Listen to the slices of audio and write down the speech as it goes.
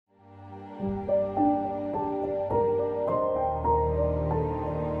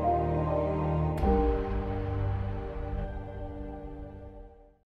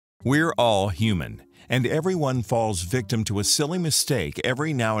We're all human, and everyone falls victim to a silly mistake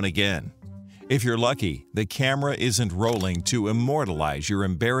every now and again. If you're lucky, the camera isn't rolling to immortalize your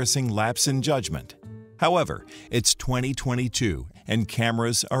embarrassing lapse in judgment. However, it's 2022 and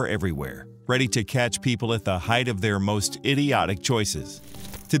cameras are everywhere, ready to catch people at the height of their most idiotic choices.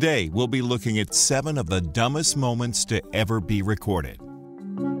 Today, we'll be looking at 7 of the dumbest moments to ever be recorded.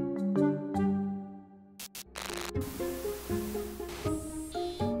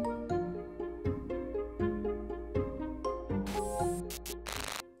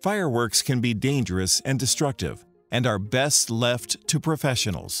 Fireworks can be dangerous and destructive, and are best left to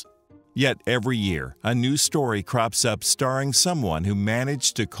professionals. Yet every year, a new story crops up starring someone who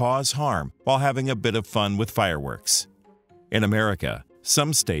managed to cause harm while having a bit of fun with fireworks. In America,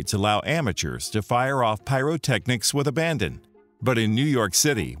 some states allow amateurs to fire off pyrotechnics with abandon. But in New York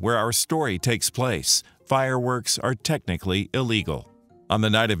City, where our story takes place, fireworks are technically illegal. On the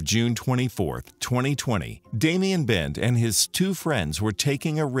night of June 24, 2020, Damien Bent and his 2 friends were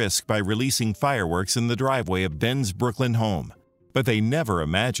taking a risk by releasing fireworks in the driveway of Ben's Brooklyn home. But they never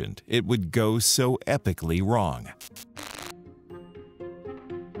imagined it would go so epically wrong.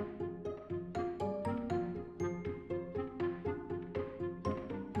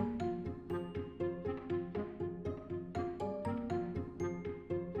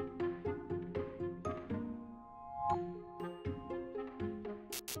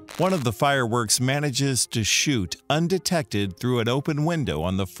 One of the fireworks manages to shoot undetected through an open window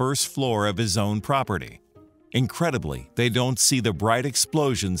on the first floor of his own property. Incredibly, they don't see the bright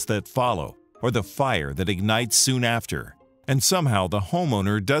explosions that follow or the fire that ignites soon after. And somehow the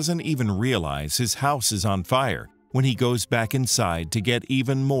homeowner doesn't even realize his house is on fire when he goes back inside to get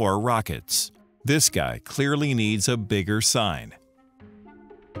even more rockets. This guy clearly needs a bigger sign.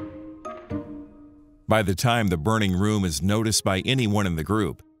 By the time the burning room is noticed by anyone in the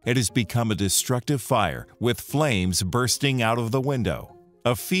group, it has become a destructive fire with flames bursting out of the window.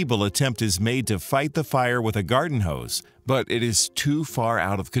 A feeble attempt is made to fight the fire with a garden hose, but it is too far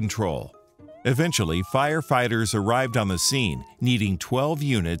out of control. Eventually, firefighters arrived on the scene, needing 12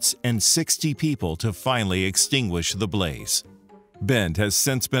 units and 60 people to finally extinguish the blaze. Bent has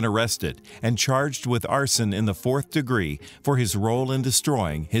since been arrested and charged with arson in the 4th degree for his role in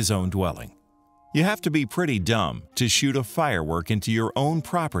destroying his own dwelling. You have to be pretty dumb to shoot a firework into your own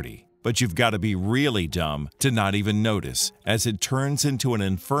property, but you've got to be really dumb to not even notice as it turns into an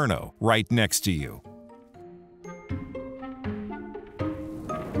inferno right next to you.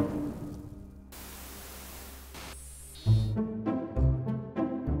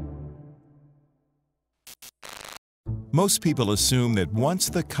 Most people assume that once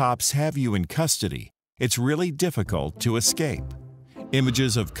the cops have you in custody, it's really difficult to escape.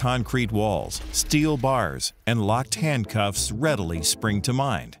 Images of concrete walls, steel bars, and locked handcuffs readily spring to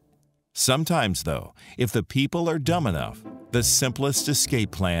mind. Sometimes, though, if the people are dumb enough, the simplest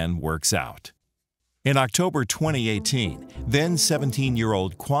escape plan works out. In October 2018, then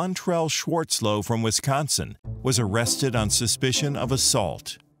 17-year-old Quantrell Schwartzlow from Wisconsin was arrested on suspicion of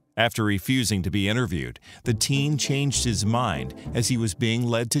assault. After refusing to be interviewed, the teen changed his mind as he was being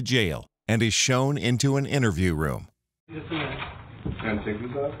led to jail and is shown into an interview room. Just a minute. Can I take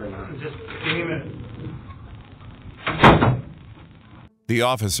this off or not? Just give me a minute. The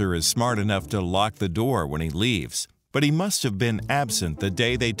officer is smart enough to lock the door when he leaves, but he must have been absent the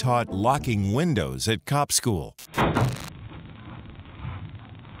day they taught locking windows at cop school.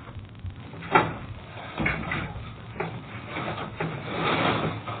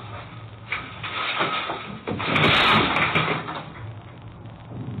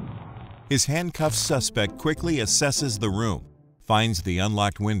 His handcuffed suspect quickly assesses the room, finds the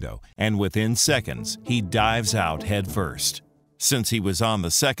unlocked window, and within seconds, he dives out headfirst. Since he was on the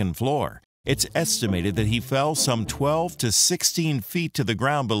 2nd floor, it's estimated that he fell some 12 to 16 feet to the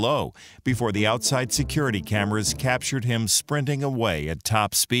ground below before the outside security cameras captured him sprinting away at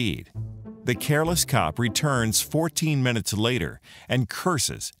top speed. The careless cop returns 14 minutes later and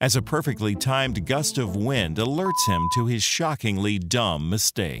curses as a perfectly timed gust of wind alerts him to his shockingly dumb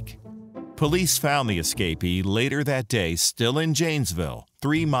mistake. Police found the escapee later that day still in Janesville,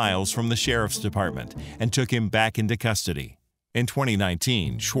 3 miles from the sheriff's department, and took him back into custody. In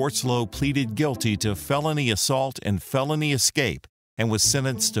 2019, Schwartzlow pleaded guilty to felony assault and felony escape and was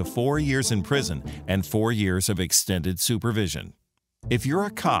sentenced to 4 years in prison and 4 years of extended supervision. If you're a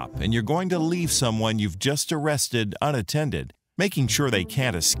cop and you're going to leave someone you've just arrested unattended, making sure they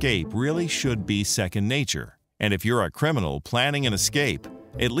can't escape really should be second nature. And if you're a criminal planning an escape,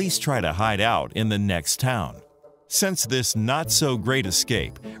 at least try to hide out in the next town. Since this not-so-great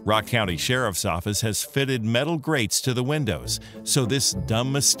escape, Rock County Sheriff's Office has fitted metal grates to the windows, so this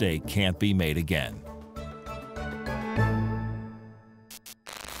dumb mistake can't be made again.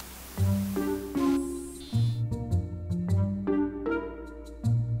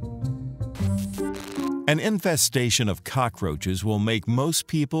 An infestation of cockroaches will make most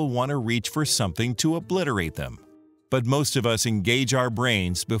people want to reach for something to obliterate them. But most of us engage our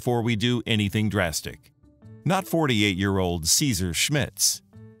brains before we do anything drastic. Not 48-year-old Caesar Schmitz.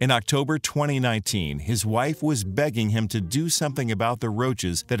 In October 2019, his wife was begging him to do something about the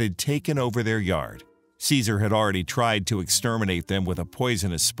roaches that had taken over their yard. Caesar had already tried to exterminate them with a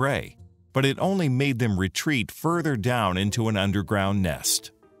poisonous spray, but it only made them retreat further down into an underground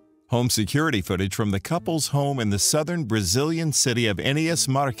nest. Home security footage from the couple's home in the southern Brazilian city of Enéas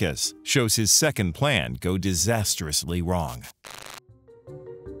Marques shows his second plan go disastrously wrong.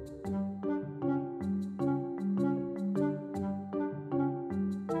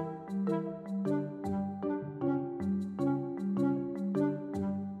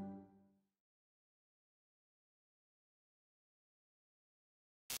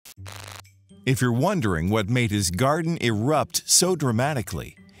 If you're wondering what made his garden erupt so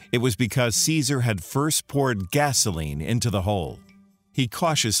dramatically, it was because Caesar had first poured gasoline into the hole. He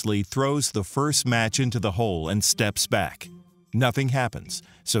cautiously throws the first match into the hole and steps back. Nothing happens,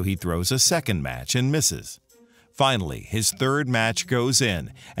 so he throws a second match and misses. Finally, his third match goes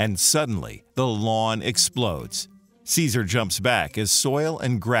in, and suddenly the lawn explodes. Caesar jumps back as soil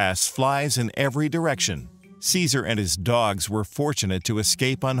and grass flies in every direction. Caesar and his dogs were fortunate to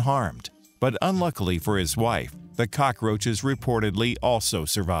escape unharmed, but unluckily for his wife, the cockroaches reportedly also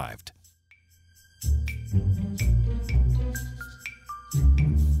survived.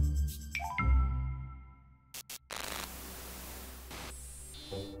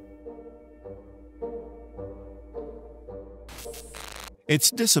 It's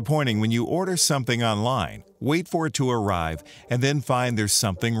disappointing when you order something online, wait for it to arrive, and then find there's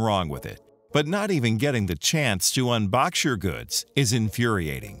something wrong with it. But not even getting the chance to unbox your goods is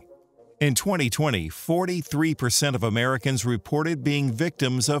infuriating. In 2020, 43% of Americans reported being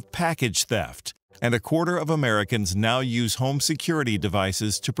victims of package theft, and a quarter of Americans now use home security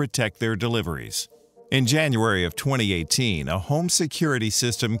devices to protect their deliveries. In January of 2018, a home security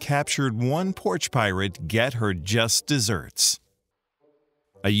system captured one porch pirate get her just desserts.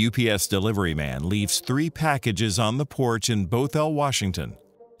 A UPS delivery man leaves 3 packages on the porch in Bothell, Washington.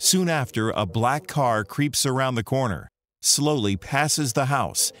 Soon after, a black car creeps around the corner, slowly passes the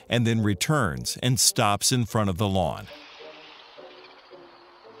house, and then returns and stops in front of the lawn.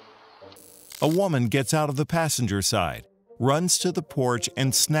 A woman gets out of the passenger side, runs to the porch,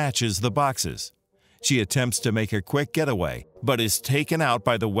 and snatches the boxes. She attempts to make a quick getaway, but is taken out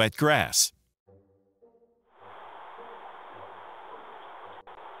by the wet grass.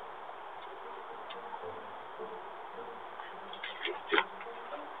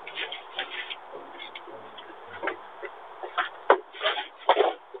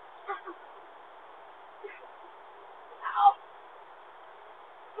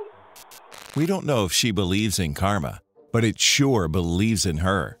 We don't know if she believes in karma, but it sure believes in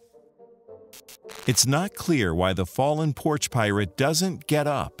her. It's not clear why the fallen porch pirate doesn't get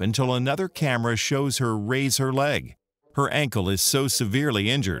up until another camera shows her raise her leg. Her ankle is so severely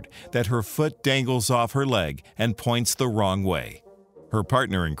injured that her foot dangles off her leg and points the wrong way. Her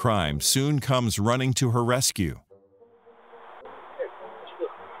partner in crime soon comes running to her rescue.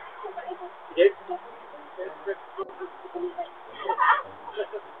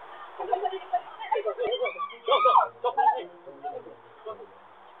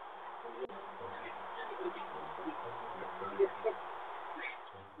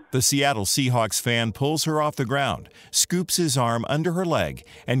 The Seattle Seahawks fan pulls her off the ground, scoops his arm under her leg,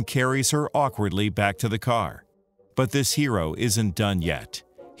 and carries her awkwardly back to the car. But this hero isn't done yet.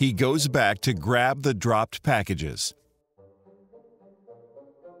 He goes back to grab the dropped packages.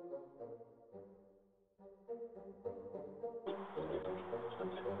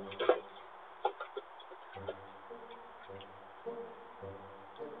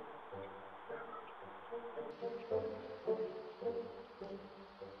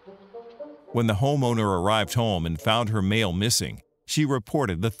 When the homeowner arrived home and found her mail missing, she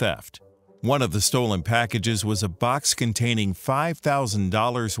reported the theft. One of the stolen packages was a box containing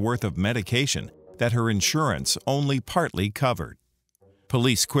 $5,000 worth of medication that her insurance only partly covered.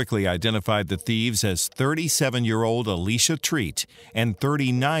 Police quickly identified the thieves as 37-year-old Alicia Treat and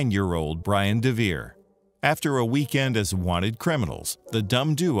 39-year-old Brian DeVere. After a weekend as wanted criminals, the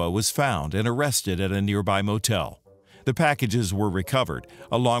dumb duo was found and arrested at a nearby motel. The packages were recovered,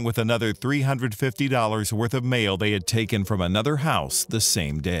 along with another $350 worth of mail they had taken from another house the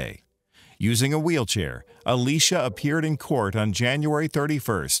same day. Using a wheelchair, Alicia appeared in court on January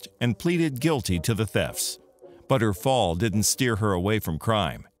 31st and pleaded guilty to the thefts. But her fall didn't steer her away from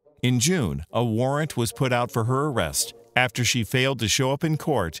crime. In June, a warrant was put out for her arrest after she failed to show up in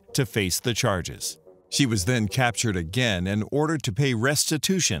court to face the charges. She was then captured again and ordered to pay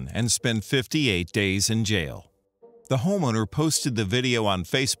restitution and spend 58 days in jail. The homeowner posted the video on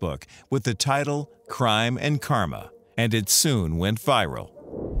Facebook with the title "Crime and Karma," and it soon went viral.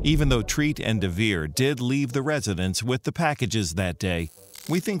 Even though Treat and DeVere did leave the residence with the packages that day,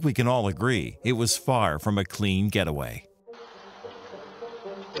 we think we can all agree it was far from a clean getaway.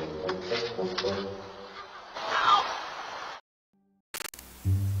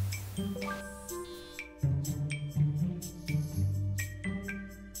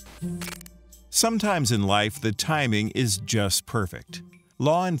 Sometimes in life, the timing is just perfect.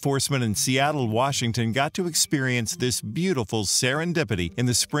 Law enforcement in Seattle, Washington got to experience this beautiful serendipity in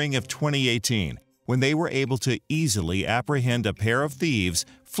the spring of 2018 when they were able to easily apprehend a pair of thieves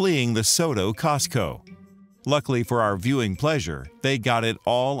fleeing the Soto Costco. Luckily for our viewing pleasure, they got it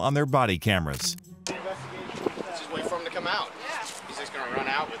all on their body cameras. Just wait for him to come out. He's just going to run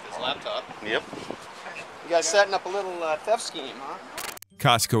out with his laptop. Yep. You guys setting up a little theft scheme, huh?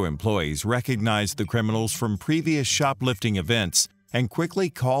 Costco employees recognized the criminals from previous shoplifting events and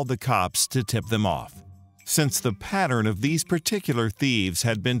quickly called the cops to tip them off. Since the pattern of these particular thieves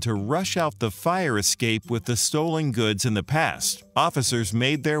had been to rush out the fire escape with the stolen goods in the past, officers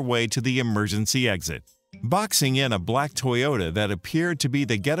made their way to the emergency exit. Boxing in a black Toyota that appeared to be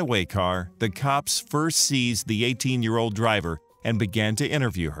the getaway car, the cops first seized the 18-year-old driver and began to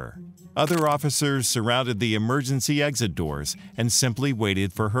interview her. Other officers surrounded the emergency exit doors and simply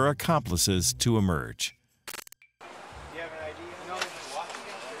waited for her accomplices to emerge.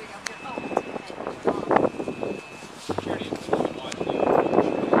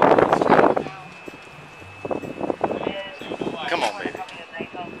 Come on, baby.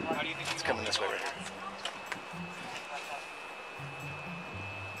 It's coming this way right here.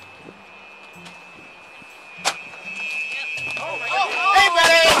 Hey,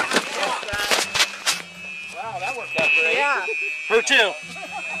 buddy! Wow, that worked out great. Yeah. Her too. Yeah,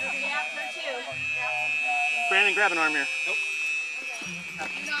 her too. Brandon, grab an arm here. Nope.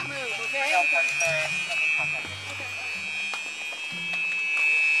 Do not move, okay?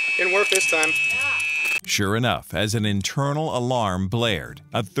 Didn't work this time. Sure enough, as an internal alarm blared,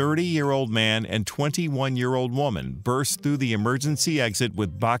 a 30-year-old man and 21-year-old woman burst through the emergency exit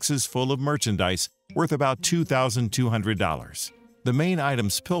with boxes full of merchandise worth about $2,200. The main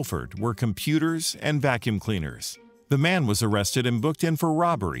items pilfered were computers and vacuum cleaners. The man was arrested and booked in for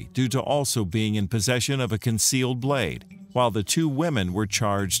robbery due to also being in possession of a concealed blade, while the two women were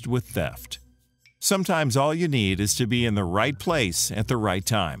charged with theft. Sometimes all you need is to be in the right place at the right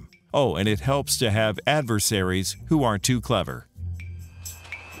time. Oh, and it helps to have adversaries who aren't too clever.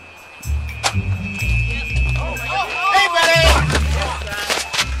 Hey, buddy!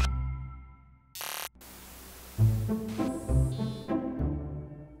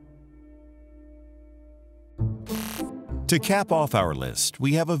 To cap off our list,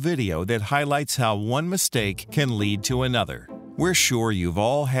 we have a video that highlights how one mistake can lead to another. We're sure you've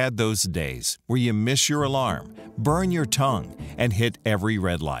all had those days where you miss your alarm, burn your tongue, and hit every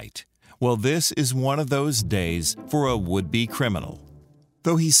red light. Well, this is one of those days for a would-be criminal.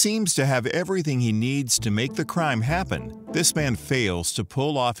 Though he seems to have everything he needs to make the crime happen, this man fails to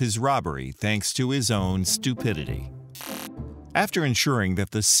pull off his robbery thanks to his own stupidity. After ensuring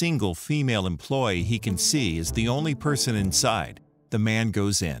that the single female employee he can see is the only person inside, the man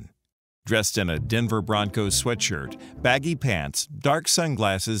goes in. Dressed in a Denver Broncos sweatshirt, baggy pants, dark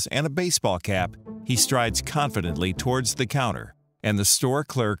sunglasses, and a baseball cap, he strides confidently towards the counter, and the store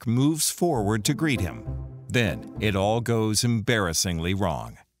clerk moves forward to greet him. Then it all goes embarrassingly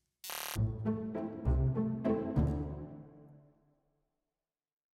wrong.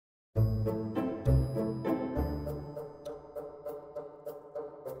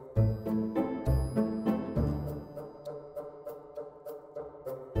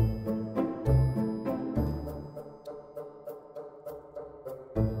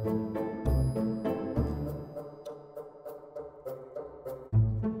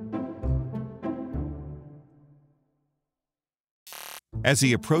 As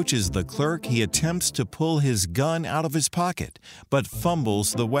he approaches the clerk, he attempts to pull his gun out of his pocket, but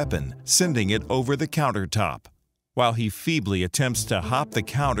fumbles the weapon, sending it over the countertop. While he feebly attempts to hop the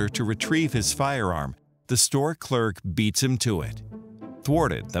counter to retrieve his firearm, the store clerk beats him to it.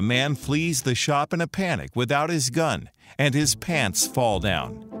 Thwarted, the man flees the shop in a panic without his gun, and his pants fall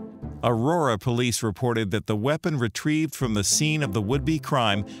down. Aurora police reported that the weapon retrieved from the scene of the would-be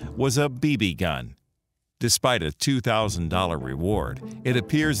crime was a BB gun. Despite a $2,000 reward, it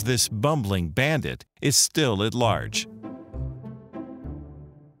appears this bumbling bandit is still at large.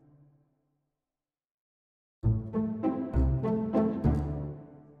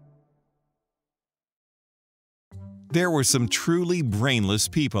 There were some truly brainless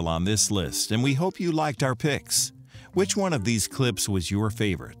people on this list, and we hope you liked our picks. Which one of these clips was your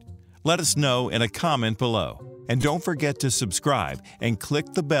favorite? Let us know in a comment below. And don't forget to subscribe and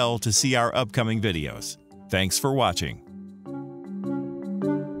click the bell to see our upcoming videos. Thanks for watching.